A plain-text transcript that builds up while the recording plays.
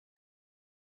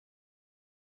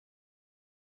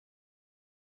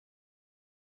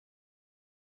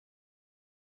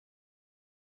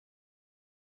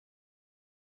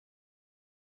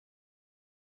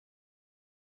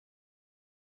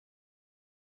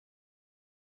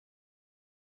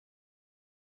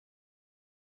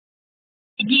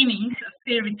beginnings of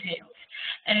fairy tales.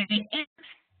 And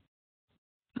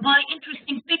by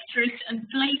interesting pictures and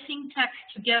placing text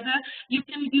together, you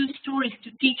can use stories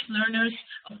to teach learners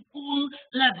of all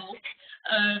levels,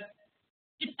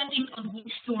 depending on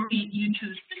which story you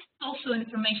choose. This is also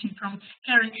information from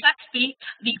Karen Saxby,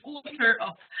 the author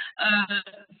of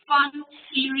fun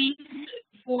series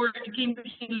for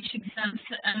Cambridge English exams,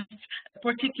 and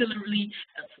particularly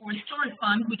for Story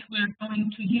Fun, which we're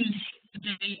going to use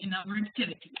today in our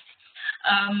activities.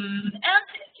 And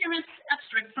here is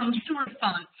abstract from Story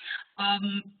Fun.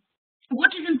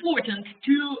 What is important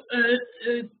to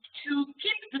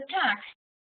keep the text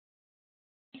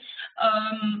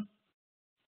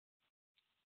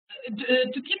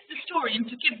to keep the story and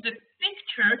to keep the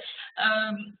picture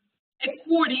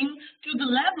according to the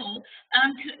level,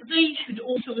 and they should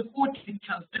also accord to each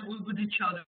other, with each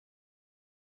other.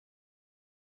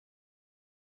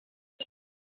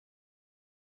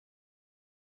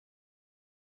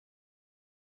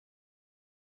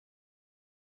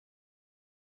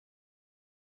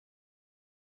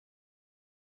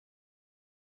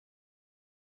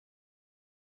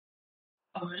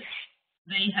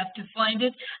 They have to find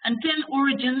it, and 10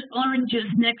 oranges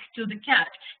next to the cat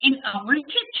in our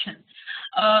kitchen.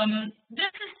 This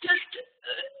is just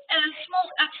a small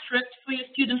extract for your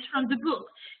students from the book.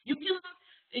 You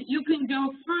can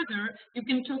go further. You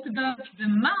can talk about the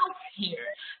mouse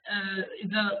here,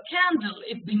 the candle,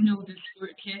 if we know this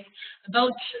word, yes,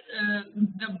 about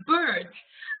the bird,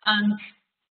 and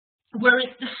where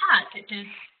is the hat? It is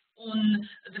on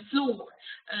the floor.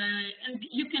 And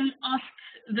you can ask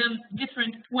them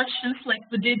different questions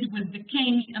like we did with the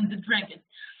king and the dragon.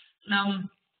 And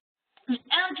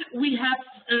we have,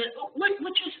 what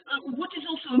is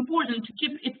also important to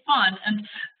keep it fun, and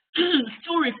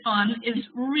Story Fun is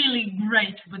really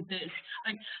great with this.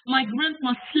 Like, my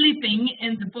grandma's sleeping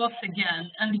in the bath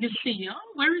again, and you see,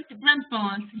 oh, where is the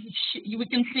grandma? We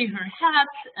can see her hat,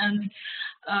 and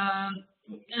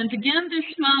again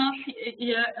this mouse.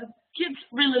 Yeah, kids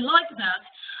really like that,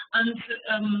 and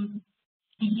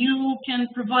you can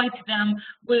provide them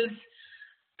with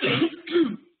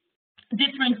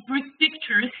different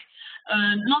pictures,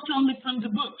 not only from the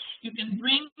books. You can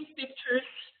bring pictures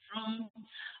from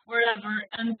wherever,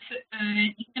 and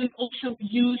you can also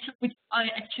use, which I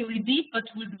actually did, but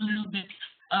with a little bit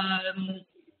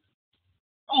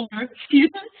older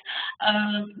students,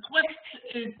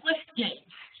 quest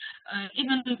games.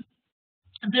 Even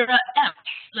there are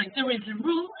apps, like there is a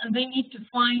room and they need to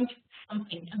find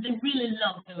something, and they really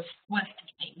love those quest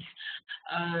games.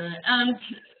 And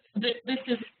this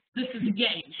is a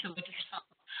game, so it is fun.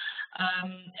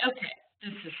 Okay,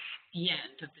 this is the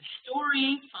end of the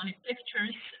story, funny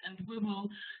pictures, and we will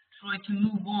try to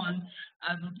move on.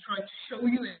 I will try to show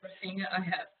you everything I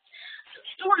have.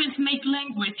 Stories make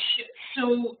language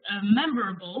so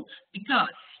memorable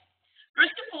because,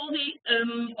 first of all, they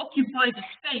occupy the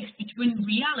space between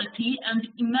reality and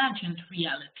imagined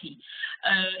reality.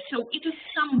 So it is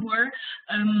somewhere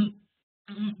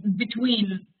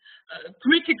between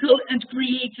critical and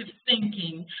creative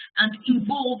thinking, and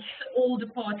involves all the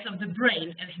parts of the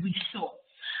brain, as we saw.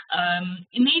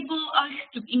 Enable us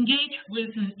to engage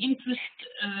with an interest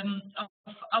of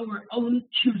our own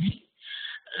choosing.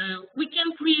 We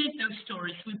can create those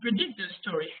stories, we predict those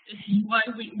stories. This is why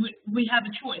we have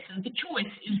a choice, and the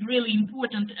choice is really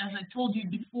important, as I told you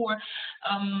before,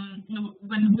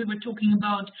 when we were talking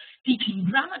about teaching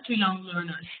grammar to young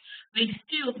learners. They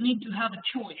still need to have a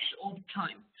choice all the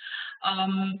time.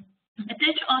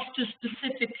 Attach us to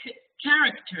specific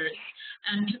characters,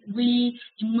 and we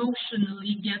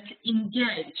emotionally get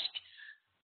engaged.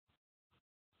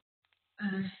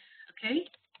 Okay.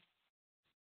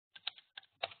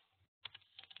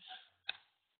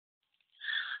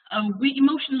 We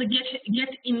emotionally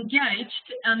get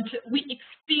engaged, and we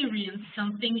experience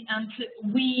something, and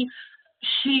we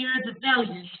share the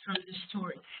values from the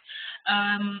stories.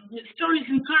 Stories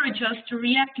encourage us to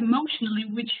react emotionally,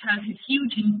 which has a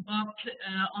huge impact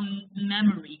on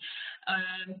memory.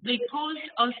 They cause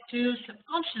us to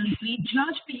subconsciously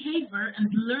judge behavior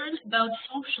and learn about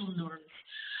social norms.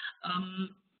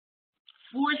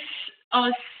 Force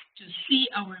us to see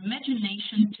our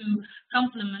imagination to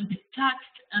complement the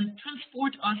text and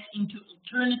transport us into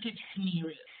alternative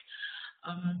scenarios.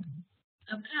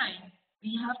 Okay,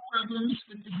 we have problems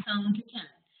with the sound again.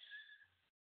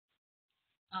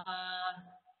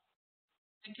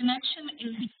 The connection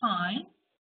is fine.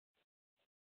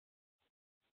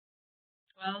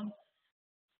 Well,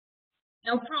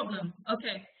 no problem.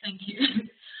 Okay, thank you.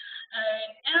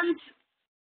 And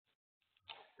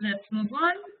let's move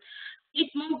on.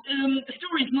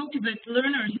 Stories motivate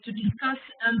learners to discuss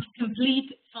and complete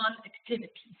fun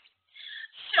activities.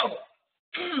 So,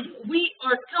 we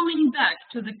are coming back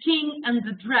to the king and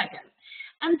the dragon.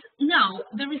 And now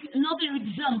there is another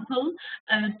example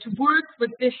to work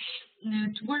with this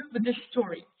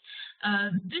story.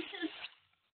 This is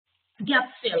gap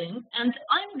filling, and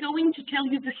I'm going to tell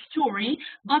you the story,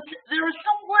 but there are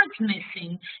some words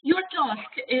missing. Your task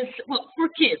is, well, for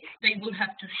kids, they will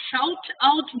have to shout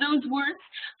out those words.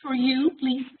 For you,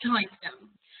 please type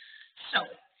them. So,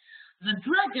 the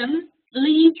dragon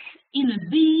lives in a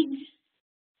big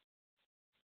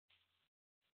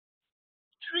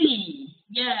tree.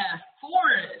 Yeah,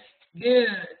 forest.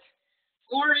 Good.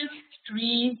 Forest,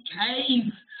 tree,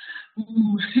 cave.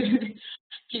 Ooh.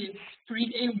 Kids,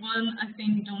 pre-A1, I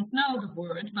think, don't know the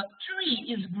word, but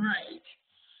tree is great.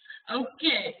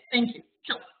 Okay, thank you.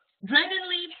 So, dragon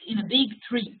lives in a big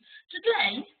tree.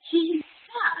 Today, he's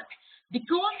sad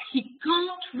because he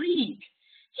can't read.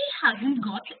 He hasn't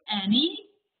got any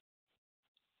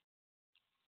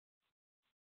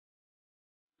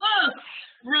books.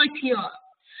 Right here.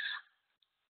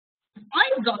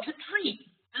 I've got a tree,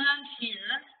 and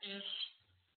here is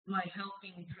my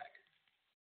helping dragon.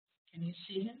 Can you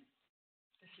see him?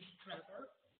 This is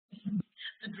Trevor,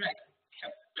 the dragon. So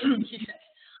he says,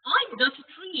 I've got a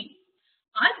tree,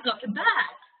 I've got a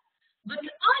bag, but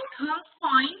I can't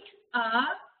find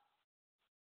a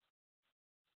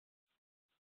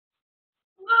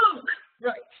book.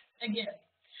 Right, again.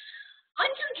 I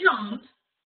can jump,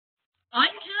 I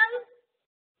can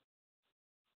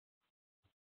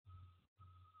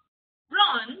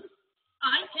run,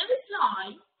 I can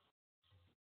fly,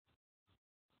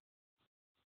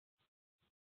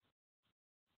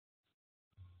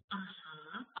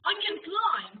 I can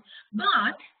climb,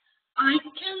 but I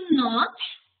cannot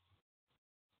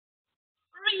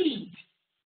read.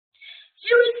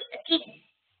 Here is a king.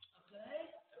 Okay,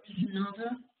 there is another.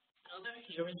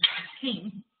 Here is a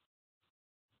king.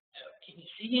 Can you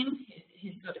see him?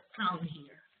 He's got a crown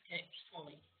here. Okay, it's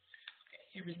falling. Okay,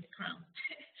 here is the crown.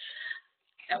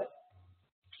 So,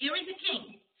 here is the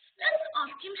king. Let's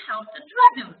ask him help the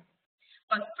dragon.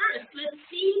 But first, let's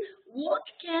see what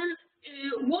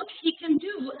he can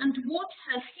do and what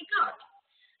has he got.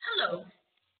 Hello,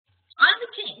 I'm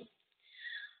the king,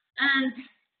 and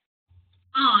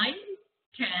I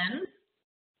can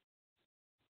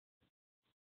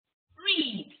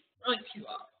read. Right, you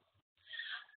are.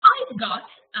 I've got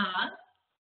a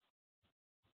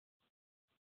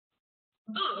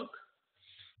book,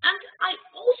 and I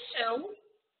also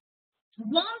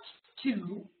want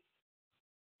to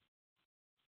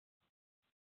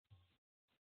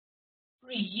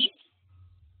read,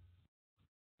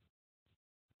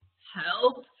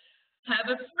 help, have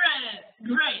a friend.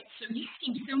 Great, so you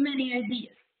see so many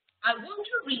ideas. I want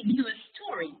to read you a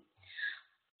story.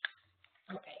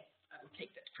 Okay, I will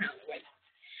take that crown away.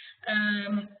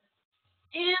 And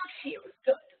here we've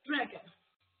got the dragon.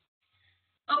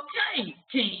 Okay,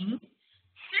 king,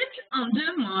 sit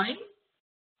under my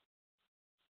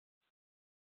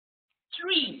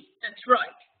tree. That's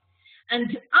right.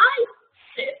 And I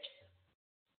sit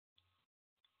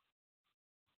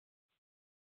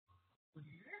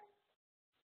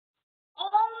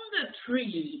on the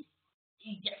tree.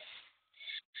 Yes.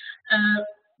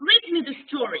 Read me the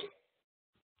story.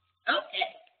 Okay.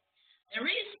 There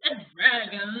is a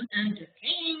dragon and a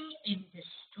king in the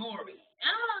story.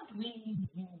 And we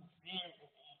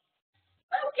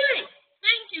okay.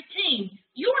 Thank you, king.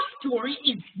 Your story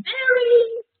is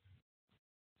very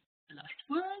last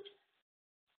word.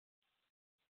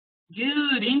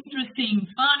 Good, interesting,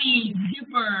 funny,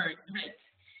 super, great.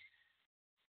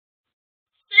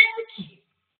 Thank you.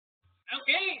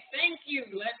 Okay, thank you.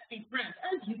 Let's be friends.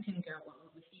 And you can go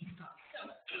on with these talks. So,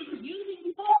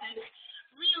 using puppets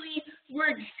really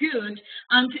works good.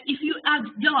 And if you add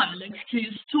dialects to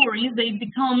your story, they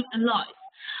become alive.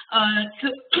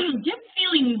 So, get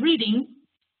feeling reading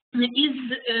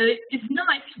is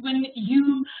nice when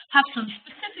you have some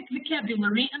specific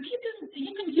vocabulary, and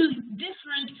you can use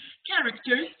different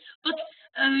characters, but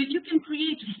you can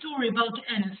create a story about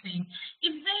anything.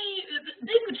 If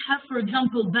they could have, for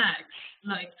example, bags,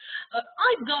 like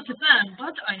I've got a pen,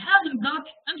 but I haven't got,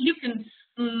 and you can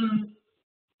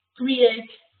create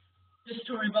the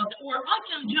story about, or I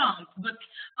can jump, but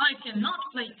I cannot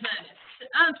play tennis,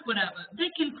 and whatever. They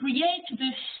can create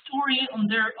this story on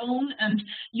their own, and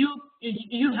you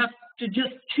have to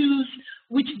just choose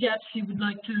which gaps you would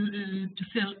like to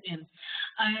fill in.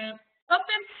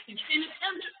 Puppets, you've seen it,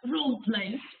 and role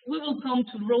plays. We will come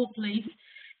to role plays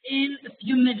in a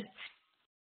few minutes.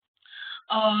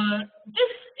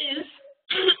 This is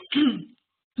Come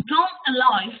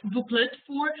Alive booklet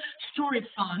for Story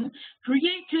Fun,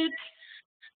 created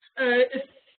a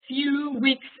few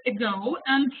weeks ago,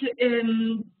 and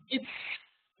it's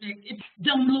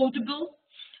downloadable.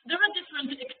 There are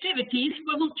different activities.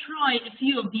 We will try a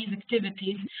few of these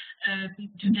activities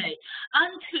today.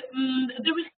 And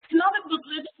there is another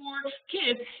booklet for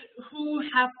kids who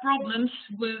have problems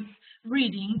with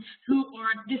reading, who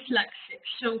are dyslexic.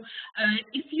 So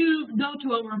if you go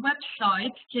to our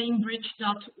website,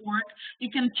 cambridge.org,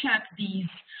 you can check these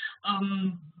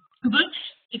books.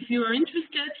 If you are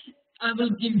interested, I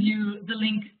will give you the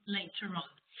link later on.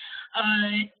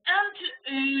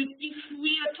 If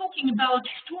we are talking about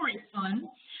Story Fun,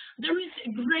 there is a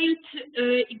great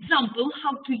example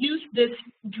how to use this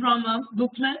drama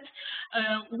booklet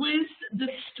with the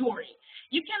story.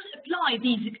 You can apply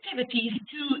these activities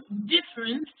to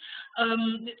different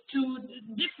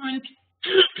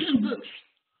books,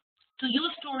 to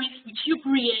your stories which you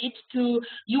create, to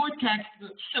your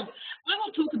textbook. So we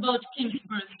will talk about Kim's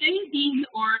birthday. These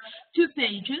are 2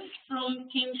 pages from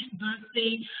Kim's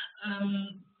birthday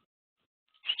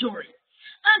story.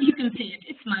 And you can see it.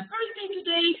 It's my birthday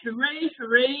today. Hooray,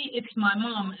 hooray. It's my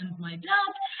mom and my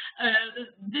dad.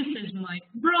 This is my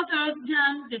brother,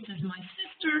 Dan. This is my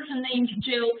sister. Her name's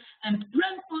Jill. And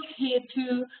Grandpa's here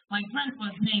too. My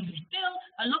grandpa's name is Bill.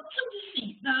 I love to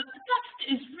see. The text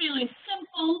is really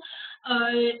simple.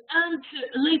 And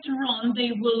later on,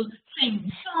 they will sing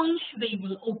songs. They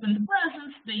will open the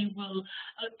presents. They will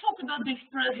talk about these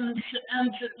presents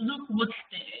and look what's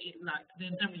there. Like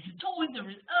there is a toy. There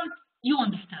is you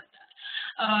understand that.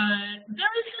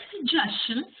 There is a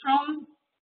suggestion from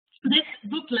this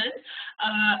booklet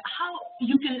how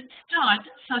you can start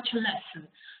such a lesson.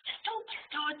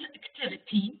 Stop-start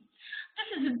activity. This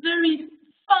is a very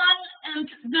fun and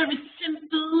very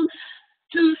simple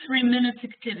 2-3 minute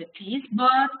activities,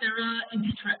 but there are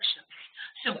instructions.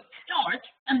 So start,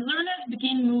 and learners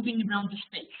begin moving around the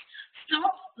space.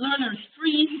 Stop, learners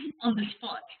freeze on the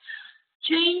spot.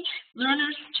 Change,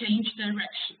 learners change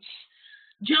directions.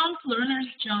 Jump, learners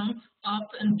jump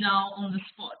up and down on the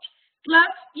spot.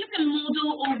 Clap, you can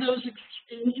model all those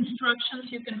instructions.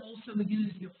 You can also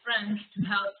use your friends to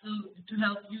help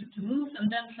you to move,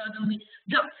 and then suddenly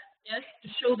duck, yes, to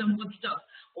show them what's duck.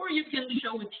 Or you can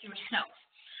show it yourself.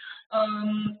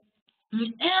 And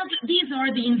these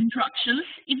are the instructions.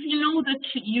 If you know that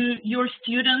your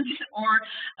students are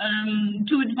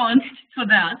too advanced for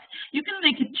that, you can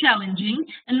make it challenging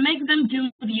and make them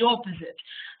do the opposite.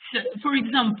 So, for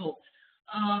example,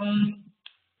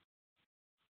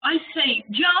 I say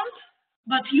jump,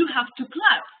 but you have to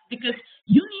clap because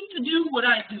you need to do what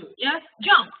I do. Yes,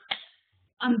 jump,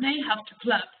 and they have to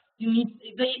clap.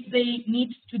 They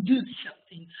need to do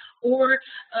something. Or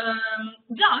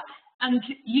duck, and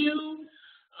you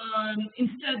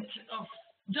instead of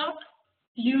duck,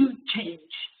 you change.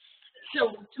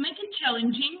 So to make it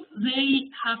challenging, they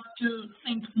have to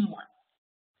think more.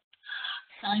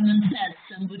 Simon Says,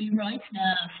 somebody writes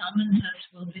now, Simon Says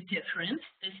will be different.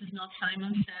 This is not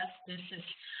Simon Says, this is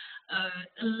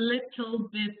a little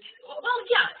bit, well,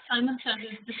 yeah, Simon Says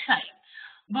is the same.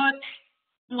 But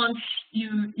once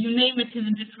you name it in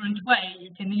a different way, you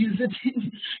can use it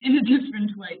in a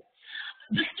different way.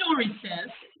 The Story Says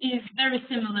is very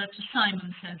similar to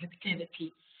Simon Says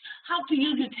activity. How to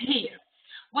use it here?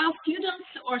 While students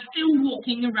are still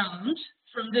walking around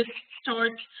from this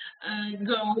start,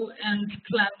 go and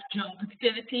clap, jump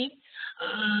activity,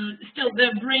 still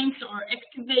their brains are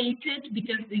activated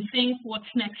because they think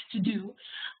what's next to do.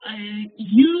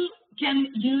 You can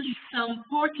use some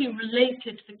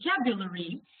party-related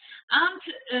vocabulary, and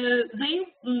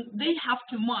they have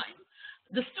to mime.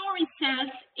 The story says,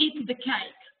 eat the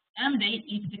cake, and they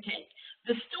eat the cake.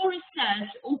 The story says,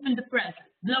 open the present,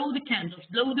 blow the candles,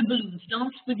 blow the balloons,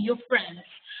 dance with your friends,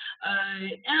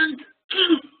 and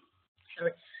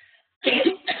sorry. This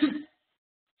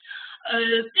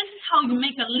is how you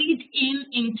make a lead-in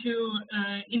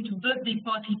into birthday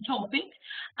party topic,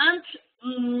 and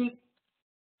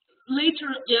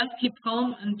later, yeah, keep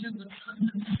calm and do what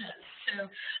Simon says. So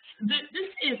this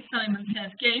is Simon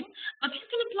Says game, but you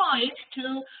can apply it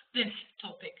to this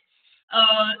topic.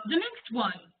 The next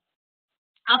one,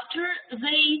 after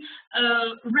they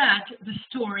read the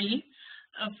story,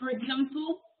 for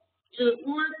example,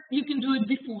 or you can do it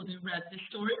before they read the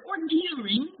story, or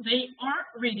during they are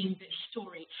reading this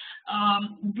story.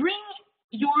 Bring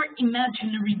your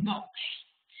imaginary box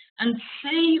and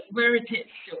say where it is.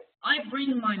 So I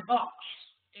bring my box.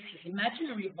 This is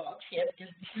imaginary box, yes,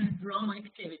 because this is drama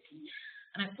activity.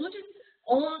 And I put it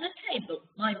on the table.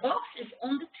 My box is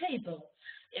on the table.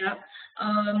 Yeah.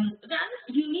 Then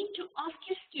you need to ask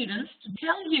your students to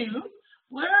tell you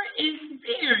where is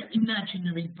their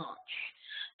imaginary box.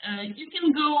 You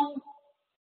can go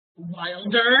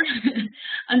wilder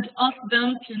and ask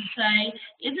them to say,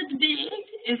 is it big?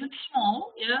 Is it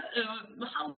small? Yeah.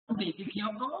 How big is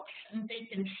your box? And they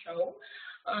can show.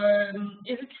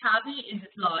 Is it heavy? Is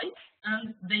it light?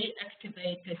 And they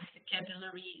activate this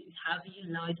vocabulary: heavy,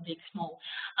 light, big, small.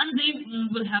 And they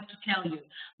will have to tell you,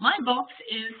 my box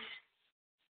is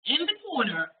in the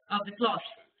corner of the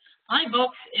classroom. My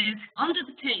box is under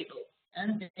the table,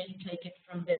 and they take it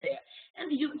from there.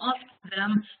 And you ask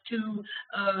them to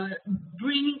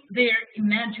bring their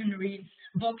imaginary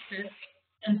boxes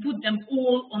and put them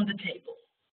all on the table.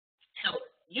 So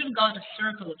you've got a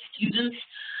circle of students.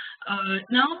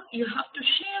 Now you have to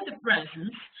share the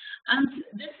presents, and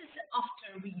this is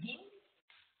after reading.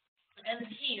 And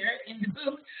here in the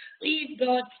book, we've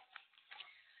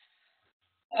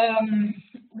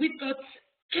got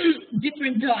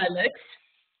different dialects.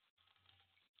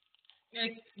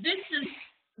 Like this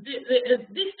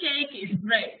cake is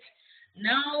great.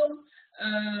 Now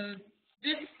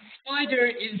this spider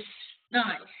is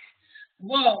nice.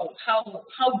 Wow,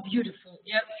 how beautiful!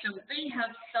 Yeah. So they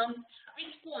have some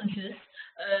responses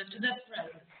to that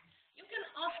present. You can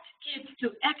ask kids to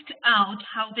act out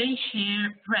how they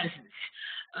share presents.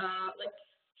 Like,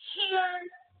 here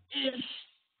is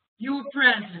your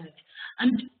present,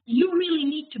 and you really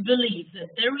need to believe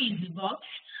that there is a box.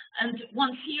 And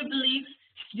once you believe,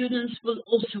 students will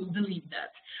also believe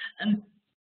that. And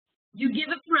you give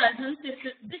a present.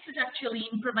 This is actually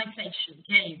improvisation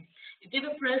game. You give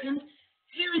a present.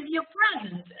 Here is your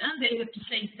present, and they have to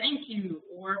say thank you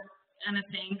or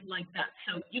anything like that.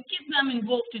 So you keep them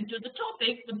involved into the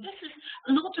topic, but this is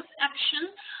a lot of action,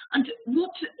 and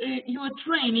what you are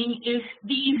training is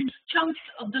these chunks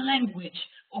of the language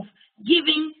of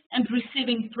giving and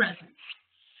receiving presents.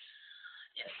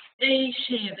 Yes, they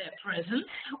share their presents.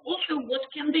 Also, what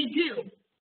can they do?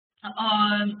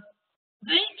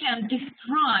 They can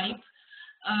describe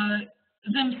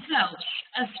themselves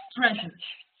as presents.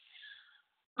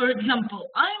 For example,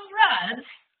 I'm red,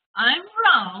 I'm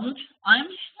round, I'm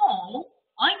small,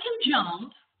 I can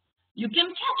jump, you can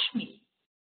catch me.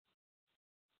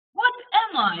 What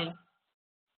am I?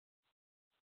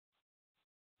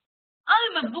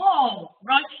 I'm a ball,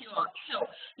 right you are. So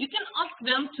you can ask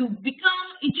them to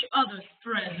become each other's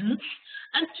presents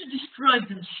and to describe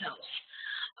themselves.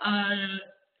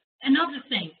 Another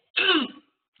thing,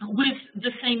 with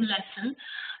the same lesson,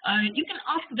 you can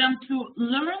ask them to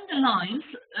learn the lines,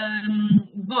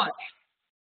 but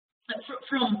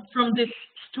from this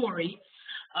story,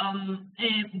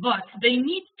 but they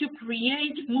need to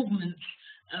create movements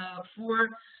for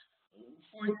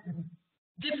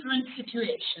different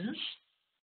situations.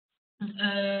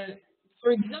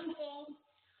 For example,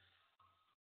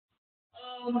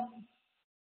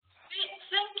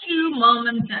 thank you, mom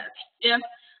and dad. Yeah,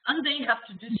 and they have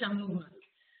to do some movement.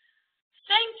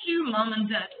 Thank you, mom and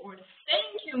dad, or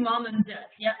thank you, mom and dad.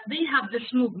 Yeah, they have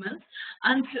this movement,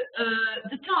 and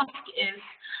the task is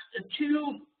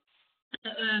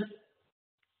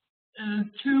uh,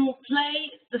 to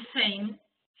play the same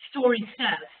story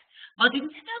says. But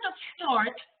instead of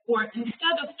start or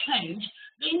instead of change,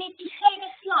 they need to say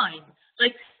this line,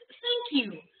 like thank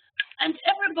you, and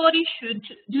everybody should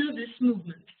do this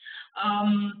movement.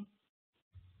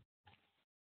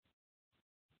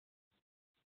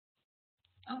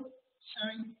 Oh,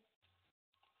 sorry.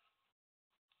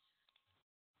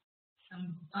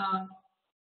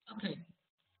 Okay.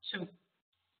 So,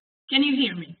 can you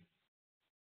hear me?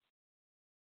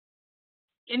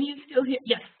 Can you still hear?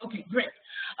 Yes. Okay, great.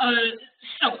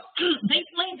 So they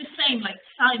play the same like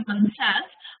Simon says,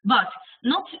 but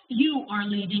not you are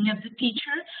leading as the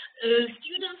teacher.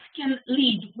 Students can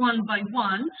lead one by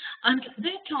one, and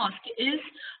their task is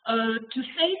to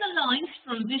say the lines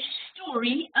from this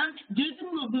story and do the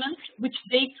movements which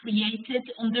they created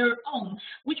on their own,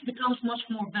 which becomes much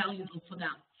more valuable for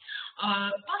them.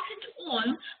 Pass it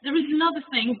on. There is another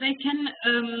thing they can.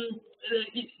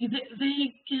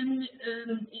 They can,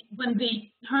 when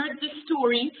they heard the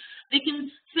story, they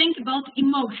can think about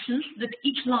emotions that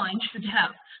each line should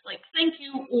have, like thank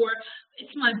you or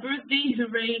it's my birthday,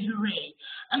 hooray, hooray.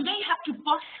 And they have to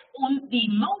pass on the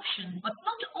emotion, but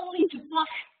not only to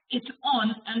pass it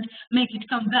on and make it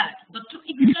come back, but to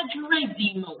exaggerate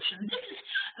the emotion. This is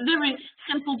a very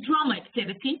simple drama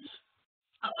activity.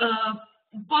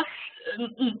 But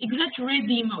exaggerate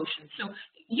the emotion. So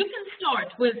you can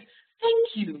start with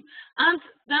thank you. And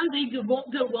then they go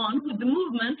on with the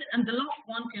movement, and the last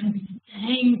one can be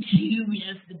thank you,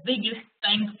 yes, the biggest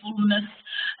thankfulness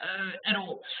at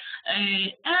all.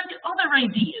 And other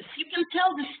ideas. You can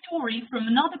tell the story from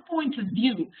another point of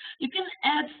view. You can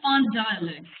add fun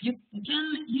dialogues. You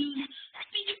can use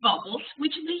speech bubbles,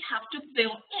 which they have to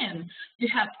fill in. You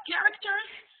have characters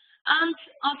and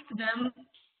ask them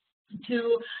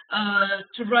to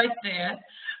write there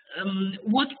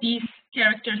what these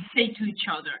characters say to each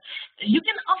other. You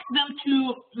can ask them to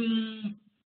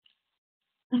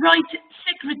write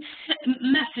secret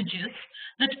messages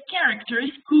that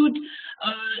characters could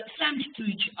send to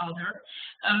each other.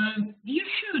 You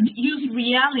should use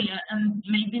realia and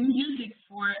maybe music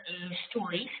for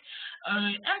stories.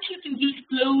 And you can use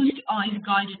closed eyes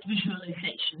guided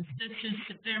visualizations. This is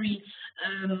a very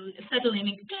settling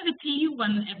activity.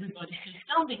 When everybody sits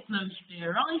down, they close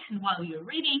their eyes, and while you're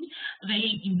reading,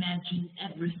 they imagine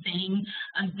everything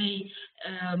and they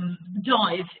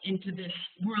dive into this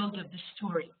world of the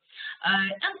story.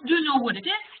 And do you know what it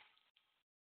is?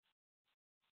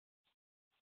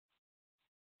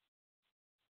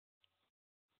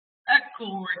 A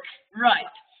cork, right.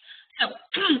 So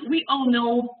we all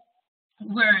know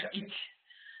where it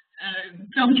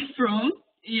comes from.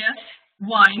 Yes,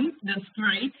 wine, that's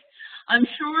great. I'm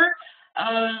sure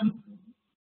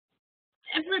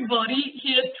everybody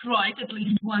here tried at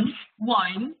least once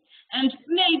wine, and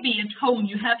maybe at home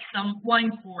you have some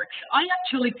wine corks. I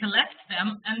actually collect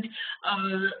them, and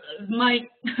my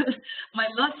my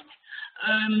last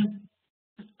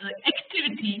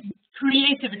activity,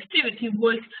 creative activity,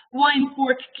 was wine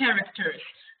cork characters.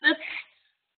 That's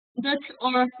that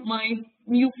are my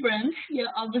new friends. Yeah,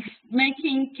 I was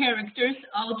making characters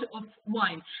out of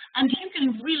wine, and you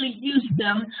can really use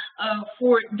them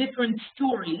for different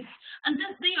stories. And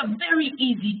then they are very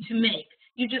easy to make.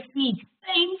 You just need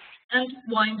paints and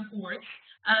wine corks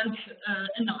and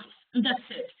a knife, and that's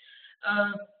it.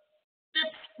 Uh,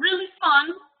 that's really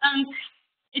fun, and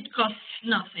it costs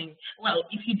nothing. Well,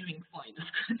 if you drink wine, of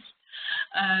course.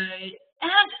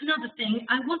 And another thing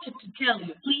I wanted to tell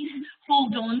you, please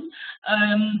hold on,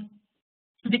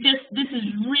 because this is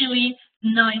really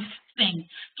nice thing.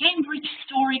 Cambridge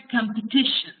Story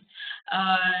Competition.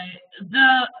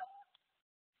 The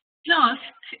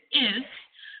task is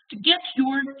to get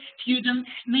your students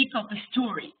make up a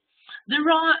story.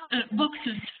 There are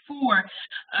boxes for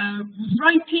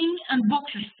writing and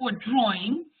boxes for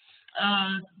drawing.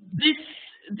 Uh, this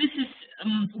this is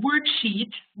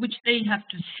worksheet which they have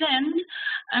to send,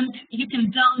 and you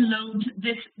can download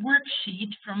this worksheet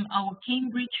from our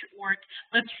Cambridge.org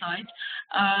website.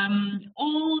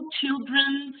 All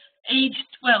children aged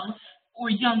 12 or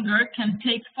younger can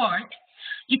take part.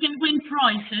 You can win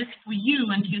prizes for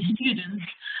you and your students.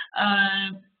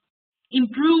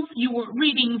 Improve your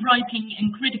reading, writing,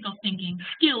 and critical thinking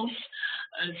skills.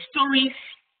 Stories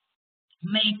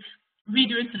make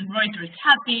readers and writers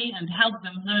happy and help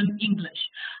them learn English.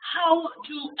 How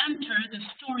to enter the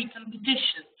story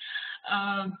competition?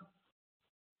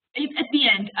 At the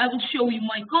end, I will show you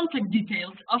my contact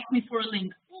details. Ask me for a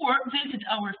link or visit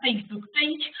our Facebook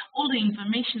page. All the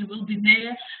information will be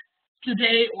there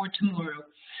today or tomorrow.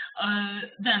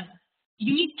 Then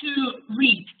you need to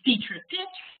read teacher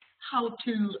tips, how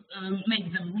to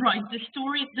make them write the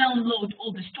story, download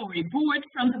all the storyboard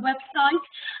from the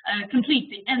website, complete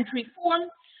the entry form,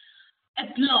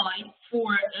 apply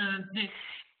for this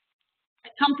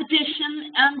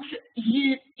competition, and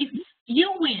if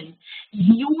you win,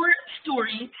 your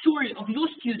story of your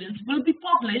students will be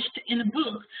published in a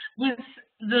book with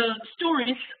the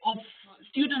stories of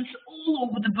students all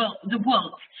over the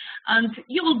world, and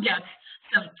you will get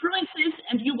some prizes,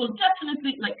 and you will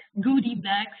definitely like goodie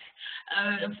bags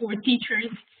for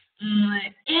teachers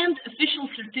and official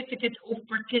certificate of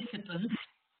participants,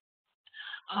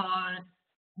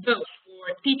 both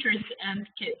for teachers and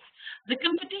kids. The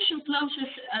competition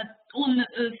closes on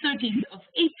 30th of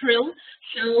April,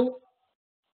 so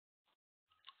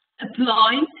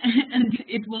apply and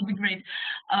it will be great.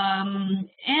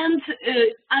 And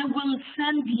I will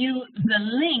send you the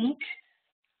link,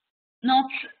 not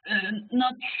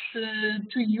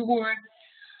to your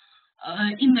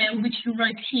email which you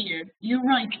write here. You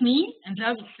write me and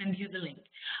I will send you the link.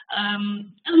 A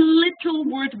little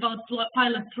word about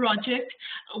pilot project.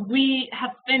 We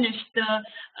have finished the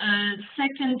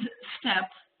second step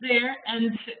there,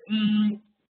 and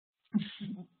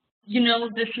you know,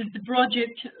 this is the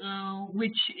project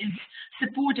which is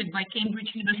supported by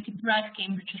Cambridge University Press,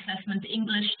 Cambridge Assessment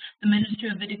English, the Ministry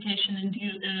of Education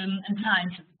and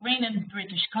Science of Ukraine, and the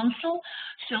British Council.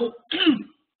 So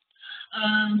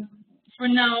for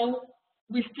now,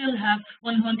 we still have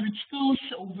 100 schools,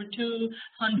 over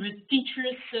 200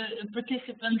 teachers,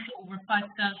 participants, over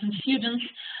 5,000 students,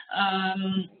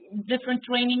 different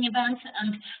training events,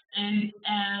 and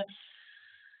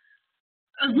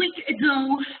a week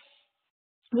ago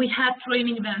we had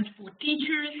training events for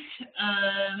teachers.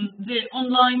 The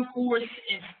online course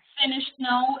is finished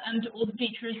now, and all the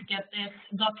teachers got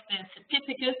their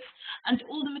certificates, and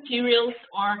all the materials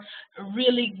are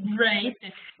really great.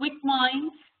 There's Quick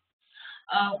Minds.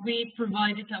 We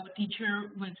provided our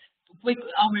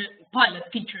our pilot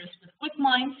teachers with Quick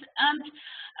Minds, and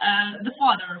the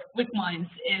father of Quick Minds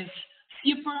is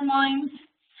Super Minds.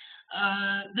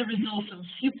 There is also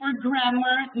Super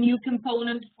Grammar, new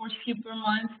component for Super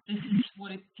Minds. This is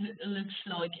what it looks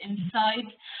like inside.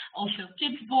 Also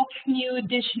Kids Box, new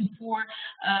edition for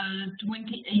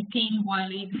 2018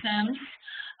 Wiley exams.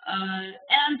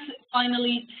 And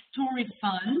finally, Story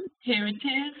Fun. Here it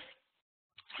is.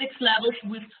 6 levels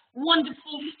with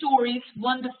wonderful stories,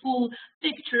 wonderful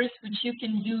pictures, which you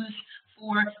can use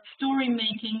for story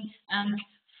making and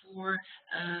for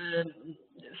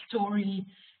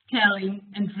storytelling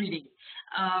and reading.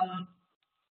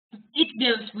 It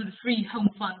goes with a free home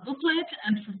fun booklet,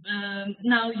 and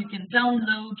now you can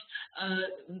download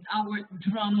our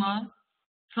Drama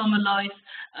Life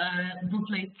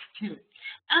booklet too.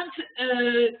 And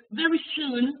very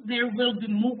soon there will be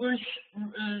movers,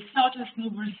 starters,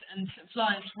 movers, and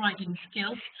flyers writing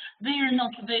skills. They are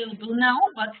not available now,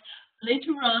 but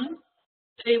later on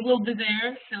they will be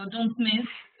there, so don't miss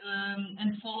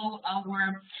and follow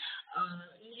our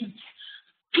news.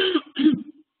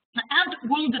 And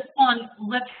World of Fun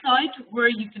website, where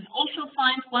you can also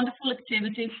find wonderful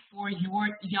activities for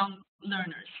your young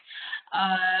learners.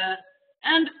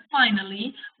 And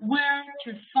finally, where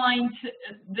to find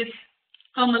this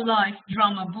Come Alive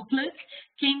drama booklet: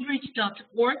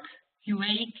 cambridge.org,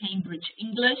 QA, Cambridge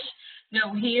English.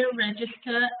 Go here,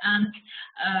 register, and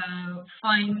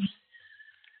find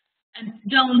and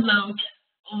download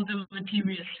all the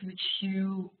materials which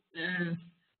you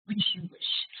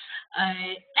wish.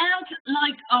 And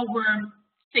like our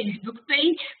Facebook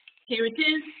page, here it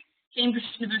is, Cambridge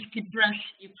University Press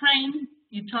Ukraine.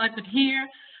 You type it here,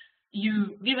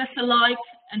 you give us a like,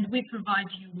 and we provide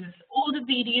you with all the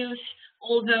videos,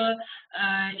 all the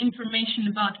information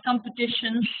about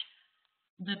competitions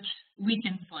that we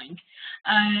can find.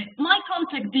 My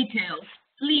contact details,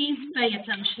 please pay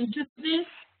attention to this.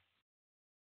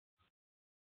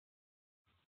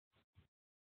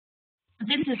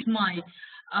 This is my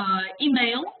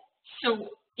email, so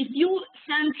if you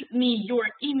send me your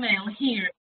email here,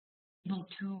 able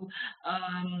to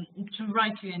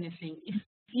write you anything. If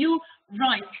you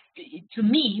write to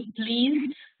me,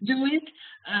 please do it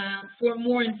for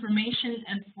more information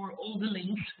and for all the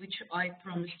links which I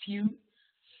promised you.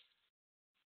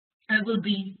 I will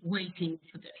be waiting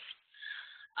for this.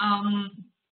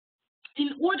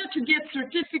 In order to get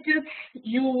certificates,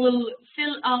 you will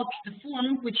fill out the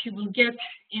form, which you will get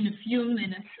in a few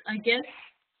minutes, I guess.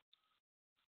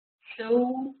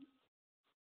 So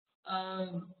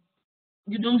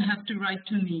you don't have to write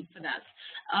to me for that.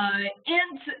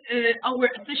 And our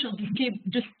official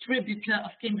distributor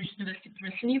of Cambridge University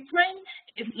Press in Ukraine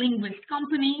is Linguist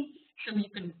Company. So you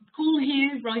can call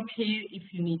here, write here if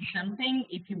you need something,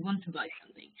 if you want to buy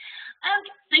something. And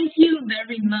thank you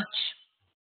very much.